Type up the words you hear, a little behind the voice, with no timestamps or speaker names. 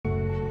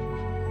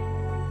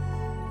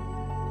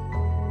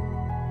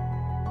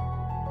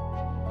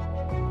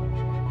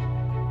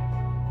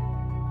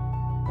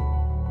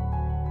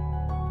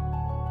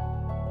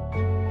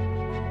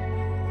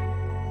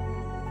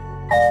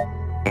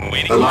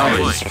Waiting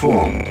Alliance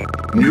formed.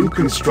 New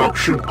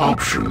construction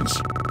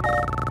options.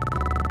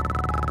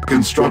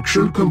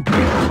 Construction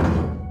complete.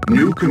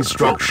 New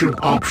construction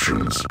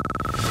options.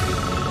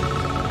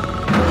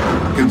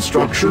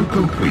 Construction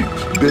complete.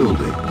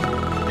 Building.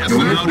 Yes,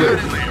 Unit sir.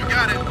 ready. You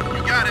got it.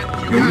 You got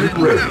it. You Unit got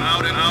it. ready.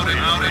 Out and out and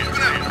out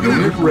and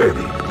Unit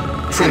ready.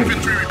 Training.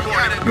 Infantry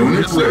reporting.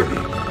 Unit Yes, sir. ready.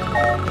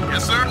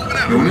 Yes, sir. Moving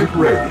out. Unit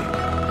ready.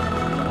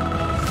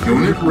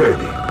 Unit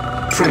ready.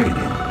 Training.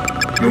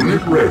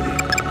 Unit ready.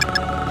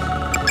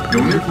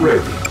 Unit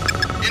ready.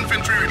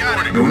 Infantry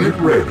reporting. Unit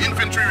ready.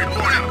 Infantry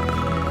reporting.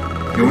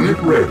 Unit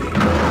ready.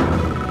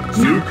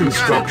 New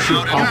construction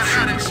Out and out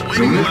options. and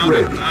waiting Unit out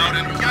ready. Out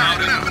and out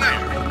and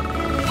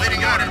out.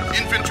 Waiting out.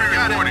 Infantry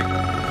reporting.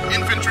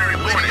 Infantry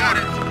reporting. Out.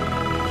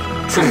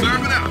 Yes, sir.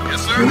 Training.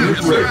 Yes, sir. Unit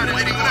Yes, sir. ready.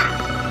 Waiting order.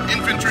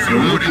 Infantry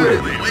Unit reporting.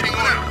 ready. Waiting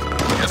order.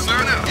 Yes, sir.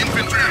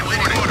 Infantry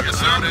waiting order. Yes,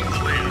 sir. Out and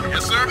clear.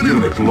 Yes, sir.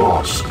 Unit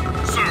lost.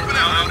 Sir.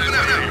 Out and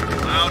clear.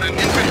 Out and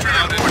infantry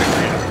reporting.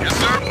 Yes,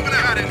 sir.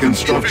 Out.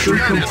 Construction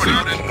Infantry, complete.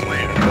 Out and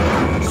clear.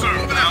 Sir.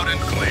 Out and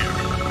clear.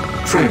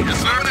 Training. Yes,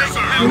 sir. Yes,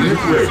 sir. Unit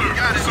ready.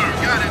 Got it, sir.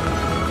 Got it.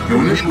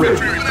 Unit Infantry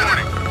ready.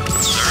 reporting.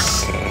 Sir.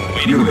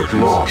 Waiting Unit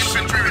orders. lost.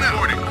 Infantry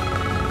reporting.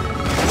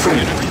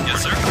 Training. Yes,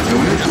 sir.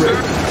 Unit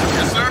ready.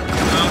 Yes, sir.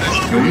 Out and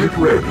clear. Unit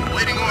ready.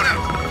 Waiting order.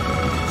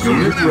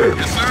 Unit ready.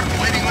 Yes, sir.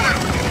 Waiting order.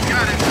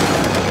 Got it.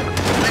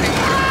 Waiting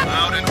order.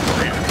 Out and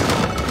clear.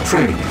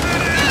 Training.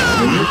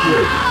 Unit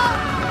ready.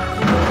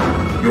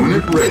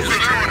 Unit ready.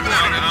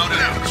 Out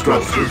and out.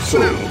 Structure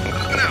sold.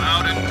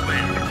 Out and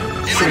clear.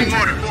 Waiting Training.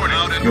 order.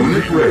 Out and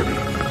Unit ready.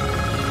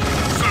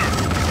 sir.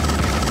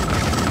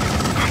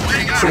 I'm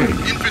waiting out. Training.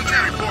 Infantry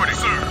reporting.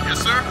 Sir. Yes,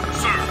 sir.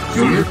 Sir.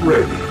 Unit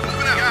ready.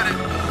 Got it.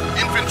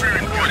 Infantry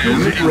reporting.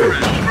 Unit ready.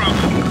 No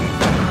problem.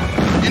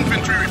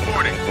 Infantry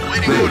reporting.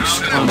 Waiting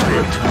Base order. under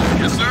attack.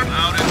 Yes, sir.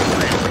 Out and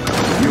clear.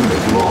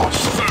 Unit lost.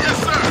 Sir. Yes,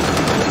 sir.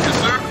 Yes,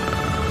 sir.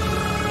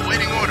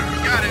 Waiting order. You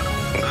got it.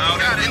 Out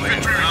got it.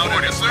 Infantry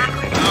reporting. Yes, sir.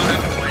 Out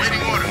and clear.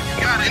 Waiting order.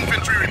 You got it.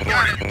 Infantry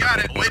reporting. You got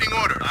it. Waiting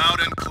order. Out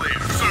and clear.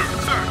 Sir.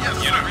 Sir. Yes,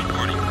 sir. Unit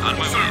reporting. On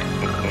my way.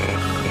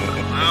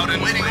 Out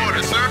and waiting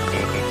order, sir.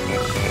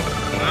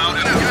 Out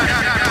and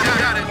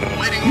got it.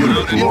 Waiting Unit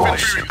order.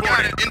 lost. Infantry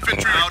reporting.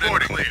 Infantry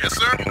reporting. Yes,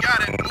 sir. Got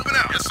it. Moving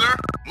out. Yes, sir.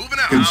 Moving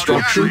out.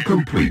 Construction Out and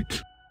complete.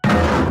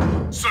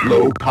 sir.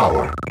 Low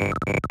power.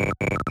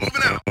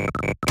 Moving out.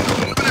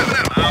 Moving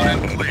out. Out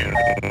and clear.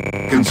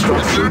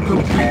 Construction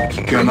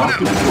complete. Cannot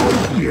deploy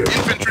here.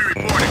 Infantry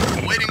reporting.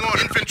 Waiting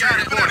order. Infantry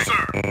reporting,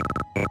 sir.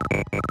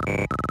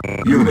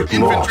 Unit Infantry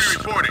lost.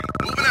 reporting.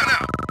 Moving out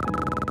now.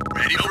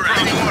 Ready for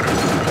waiting orders.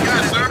 You got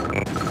it, sir.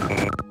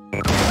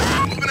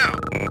 Moving out.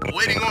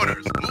 Awaiting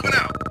orders. Moving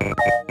out.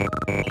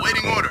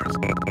 Awaiting orders.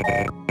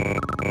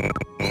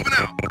 Moving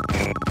out.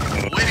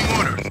 Awaiting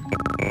orders.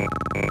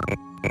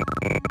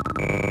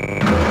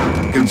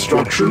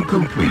 Construction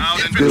complete.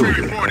 Infantry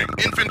Building. reporting.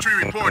 Infantry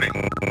reporting.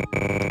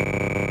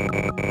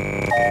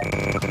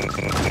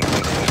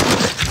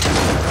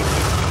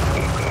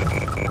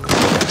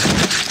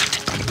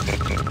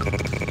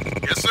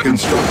 Yes, sir.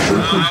 Construction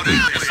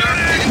complete. Yes, sir.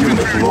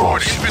 Unit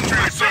lost. Infantry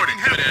reporting.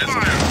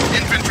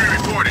 Infantry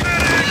reporting.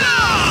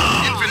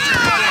 Infantry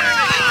reporting.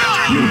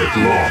 Unit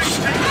lost.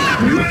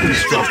 New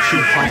construction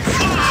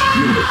options.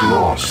 Unit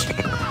lost.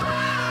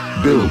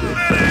 Building.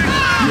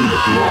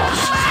 Unit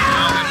lost.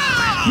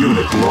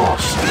 Unit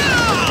lost.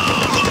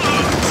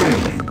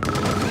 Training.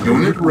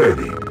 Unit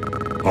ready.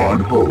 On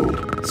hold.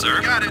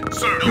 Sir. Got it,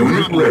 sir.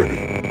 Unit ready.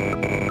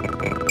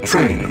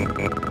 Training.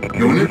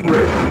 Unit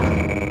ready.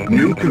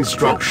 New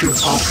construction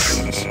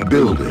options.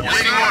 Building.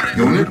 Waiting orders.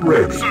 Unit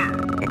ready. Sir.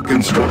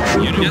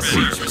 Construction Yes, sir.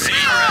 complete.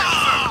 Receive.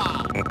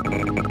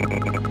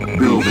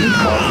 Building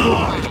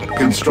offline.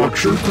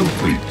 Construction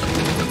complete. Sir.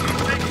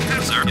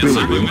 Yes, sir.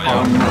 Building Moving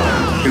out.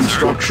 online.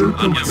 Construction Yes,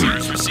 sir. complete.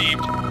 It's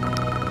received.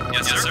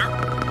 Yes, sir.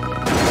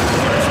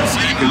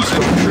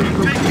 Construction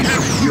complete.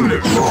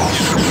 Unit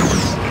lost.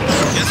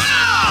 Yes, sir.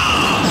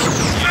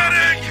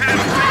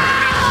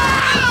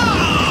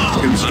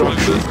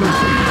 Construction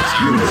complete.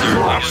 Unit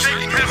lost.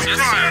 Yes,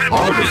 sir.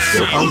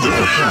 Harvester under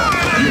attack.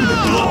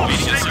 Unit lost.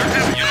 Yes, sir.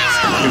 Unit,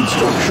 sir.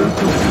 Construction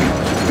complete.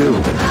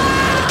 Building.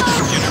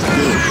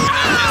 Building.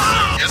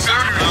 Yes, sir.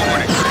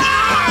 Reporting.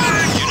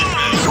 Unit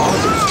ready.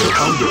 Harvester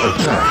under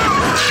attack.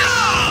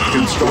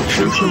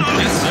 Construction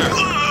complete. Yes, sir.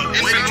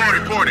 Infantry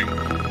reporting.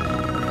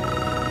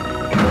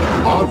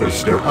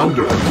 Harvester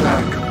under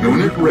attack.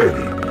 Unit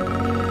ready.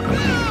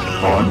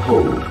 On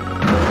hold.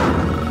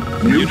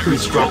 New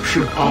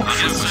construction Yes,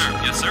 options. sir.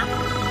 Yes, sir.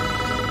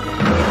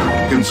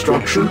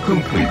 Construction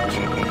complete.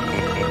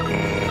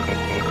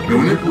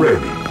 Unit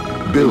ready.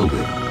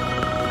 Building.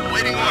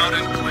 Waiting out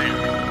and clear.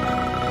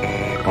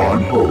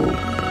 On hold.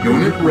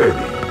 Unit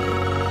ready.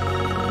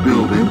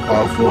 Building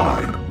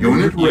offline.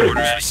 Unit ready.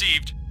 Orders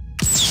received.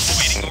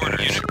 Waiting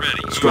order. Unit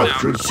ready. Moving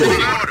Structure out. sold.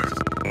 Waiting orders.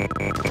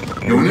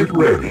 Unit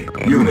ready.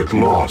 Unit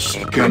lost.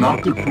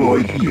 Cannot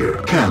deploy here.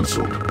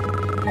 Cancelled.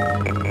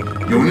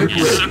 Unit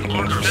Yes, sir. ready.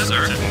 Orders,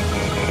 sir.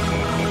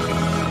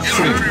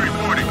 Infantry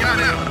reporting. Got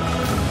it.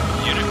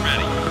 Unit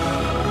ready.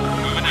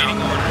 Moving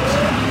out.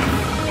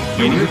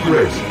 Unit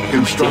ready.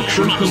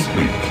 Construction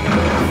complete.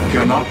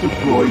 Cannot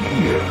deploy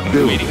here.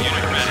 Building.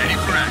 Unit ready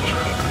for action.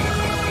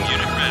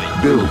 Unit ready.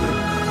 Building.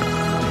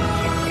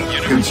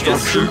 Unit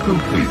Construction yes,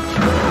 complete.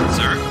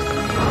 sir.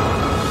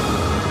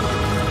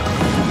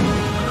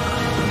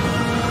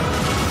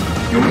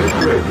 Unit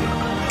ready.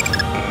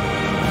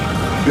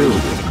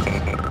 Building.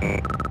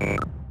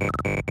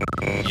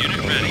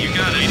 Unit ready. You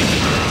got it.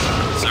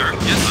 Sir.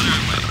 Yes, sir.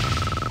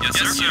 Yes,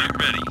 sir. Unit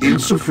ready.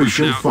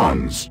 Insufficient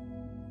funds.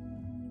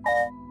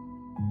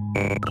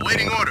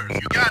 Awaiting orders.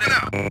 You got it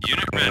now.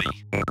 Unit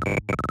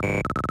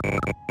ready.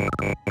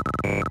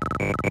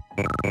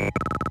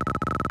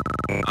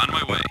 On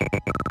my way.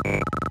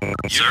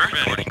 Sir,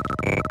 reporting.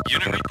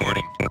 Unit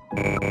reporting.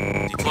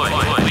 Deploy.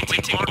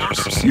 Waiting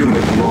orders.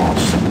 Unit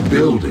lost.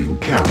 Building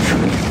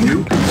captured.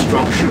 New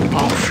construction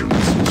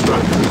options.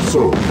 Structure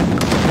sold.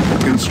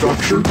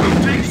 Construction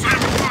complete.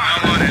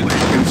 I'm on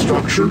it.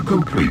 Construction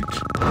complete.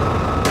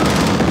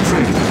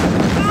 Training.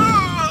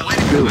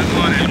 Building.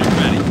 I'm on it. Unit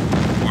ready.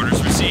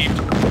 Orders received.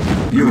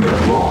 Unit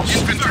lost.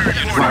 Infantry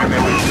reporting.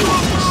 Primary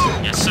focus.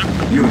 Yes, sir.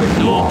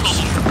 Unit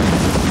lost.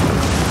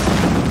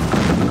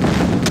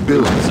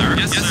 Building. Sir.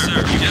 Yes, sir.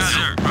 Yes,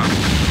 sir.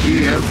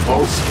 EM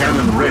pulse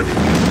cannon ready.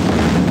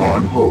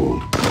 On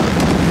hold.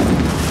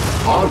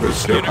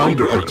 Harvester Unit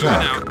under reporting.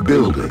 attack. Moving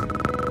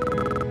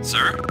Building.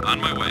 Sir,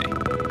 on my way.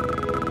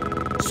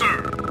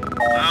 Sir,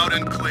 loud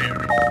and clear.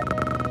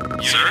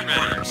 Unit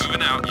ready.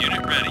 Moving out.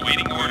 Unit ready.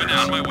 Waiting order.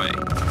 On my way.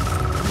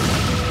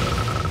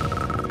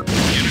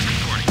 Unit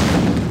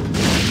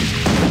reporting.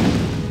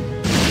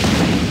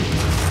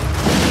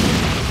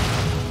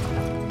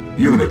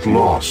 Unit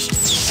lost.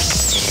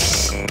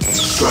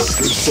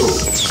 Structure sold.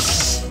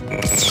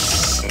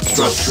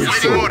 Structure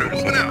Waiting sold. orders.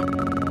 Moving out.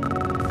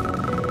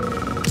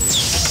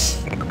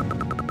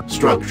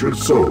 Structure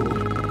sold.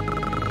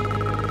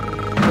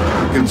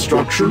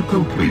 Construction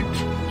complete.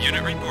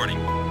 Unit reporting.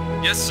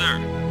 Yes, sir.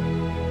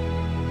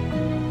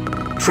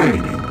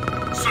 Training.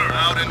 Sir,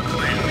 loud and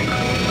clear.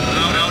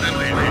 Loud and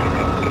clear.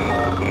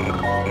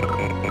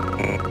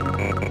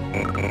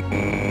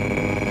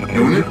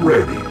 Unit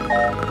ready.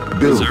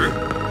 Building. Sir.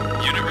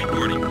 Unit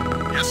reporting.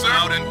 Yes, sir.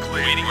 Loud and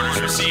clear. Waiting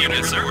orders received.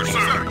 Yes, sir.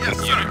 Sir, yes,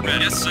 sir. Unit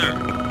ready. Yes, sir.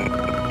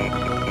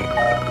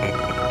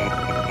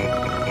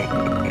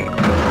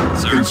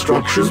 Sir.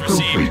 Construction Orders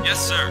received. complete. Yes,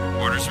 sir.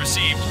 Orders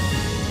received.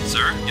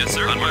 Sir. Yes,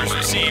 sir. Orders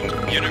received.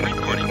 Unit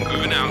reporting.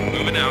 Moving out.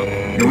 Moving out.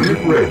 Unit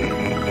ready.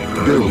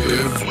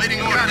 Building.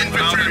 Waiting order.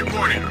 Infantry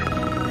reporting.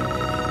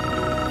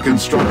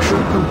 Construction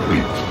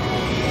complete.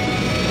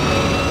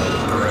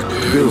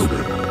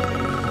 Building.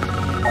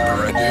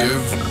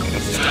 Directive.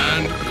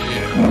 Stand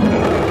here.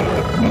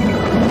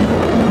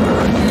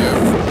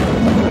 Directive.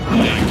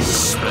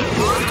 Expect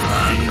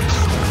command.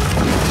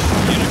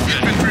 Unit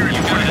ready. Infantry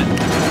You got it.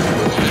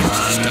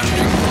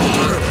 Standing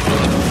order.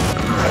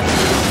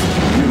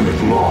 Unit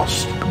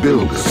lost.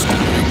 Building.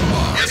 Standing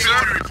by. Yes, sir.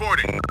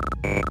 Reporting.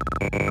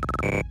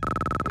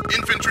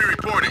 Infantry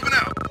reporting. Moving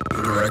out.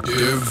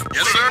 Directive.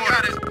 Yes, sir.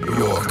 Got it.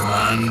 Your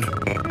command.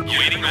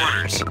 Waiting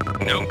orders.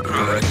 No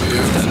problem.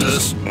 Directive.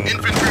 Status.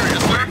 Infantry,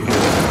 yes, sir.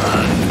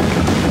 Command.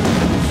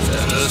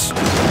 Status.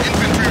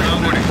 Infantry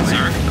reporting.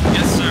 Sir.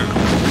 Yes, sir.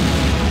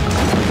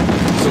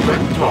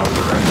 Select target.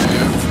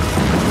 Directive.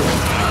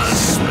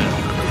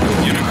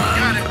 Unit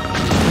ready. Got it.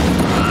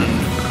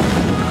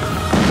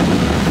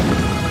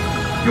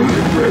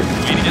 Unit ready.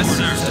 Waiting. Yes,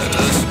 sir.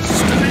 Status.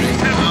 Standing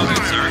by.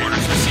 Sir.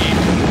 Orders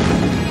received.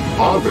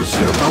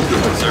 Harvester under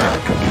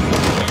attack.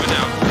 Moving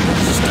out.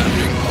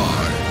 Standing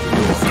by.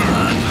 Your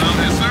command. Loud,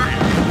 yes, sir.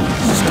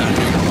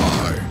 Standing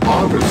by.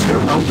 Harvester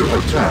under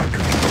attack.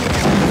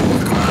 Your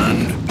command.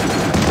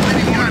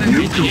 Waiting order.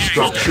 New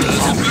construction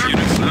options.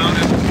 Units Loud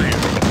and clear.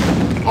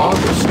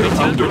 Harvester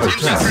under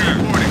Infantry attack.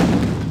 reporting.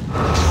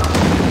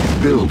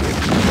 Building.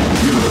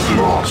 Unit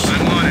lost.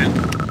 I'm on it.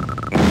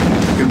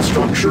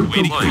 Construction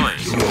waiting complete.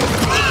 orders.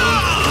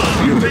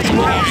 Unit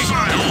lost.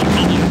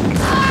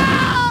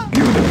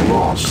 Unit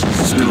lost.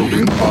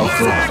 Building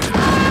offline.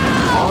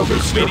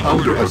 Harvester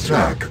under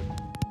attack.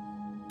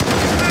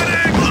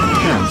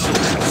 Cancel.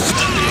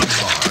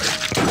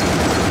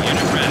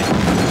 Unit ready.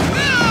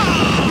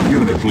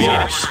 Unit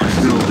lost.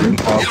 Building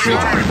offline.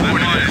 I'm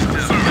on it.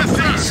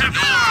 Yes, sir.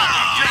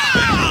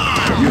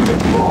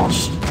 Unit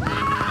lost.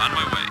 On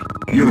my way.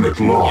 Unit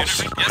lost.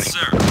 Unit, yes,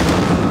 sir.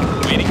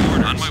 Waiting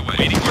order. On my way.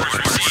 Waiting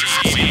orders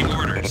received. Waiting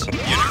orders.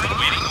 Unit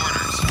waiting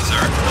orders.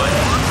 Sir.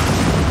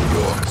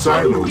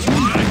 Silos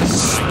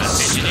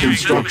needed.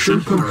 Construction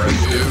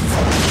complete.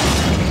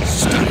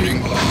 Standing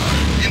by.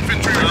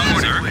 Infantry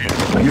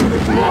reporting.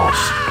 Unit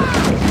lost.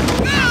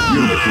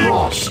 Unit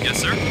lost. Yes,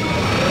 sir.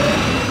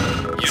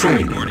 Unit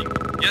Training. reporting.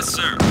 Yes,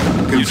 sir.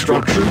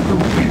 Construction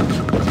complete.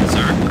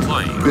 Sir.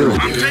 Deploying.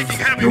 Building. Taking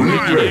heavy Unit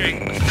fire. ready.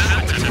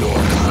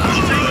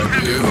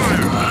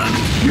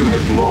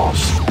 Unit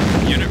lost.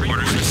 Unit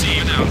orders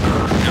received.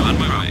 Now on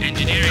my way.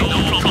 Engineering.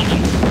 No problem.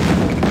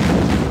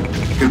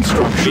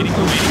 Construction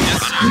complete.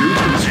 Yes, sir. New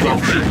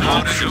construction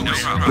options. No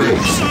problem.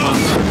 Base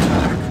under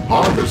attack.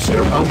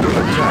 Harvester under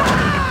attack.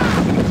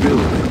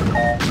 Building.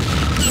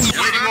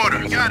 Waiting order.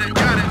 Got got it,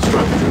 got it.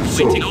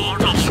 Structure Waiting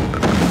sold. orders.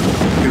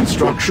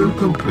 Construction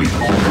complete.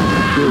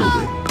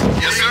 Building.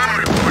 Yes,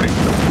 sir. Reporting.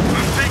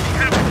 I'm taking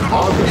heavy cover.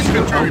 Harvester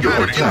Infantry under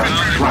reporting.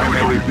 attack.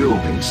 Primary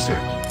building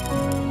set.